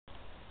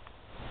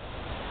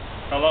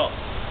Hello,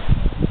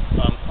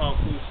 I'm Kung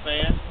Fu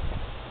Stan.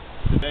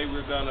 Today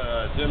we're going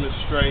to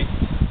demonstrate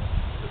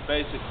the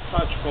basic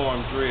punch form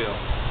drill,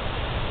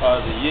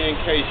 the Yuen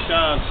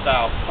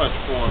style punch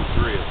form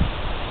drill.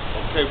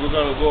 Okay, we're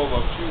going to go over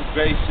a few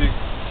basic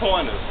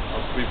pointers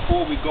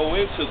before we go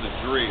into the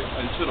drill,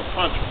 into the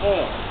punch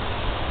form.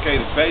 Okay,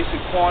 the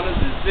basic pointers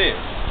is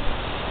this.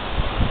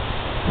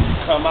 You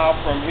come out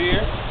from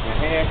here, your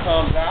hand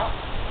comes out.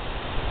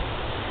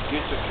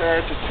 Get your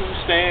character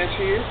 2 stands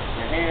here,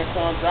 your hand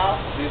comes out,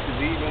 this is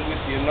even with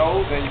your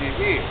nose and your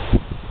ear.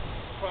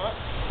 Punch,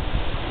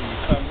 and you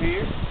come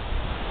here,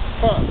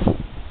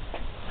 punch,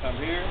 come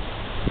here,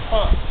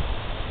 punch,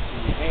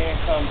 and your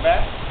hand come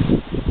back,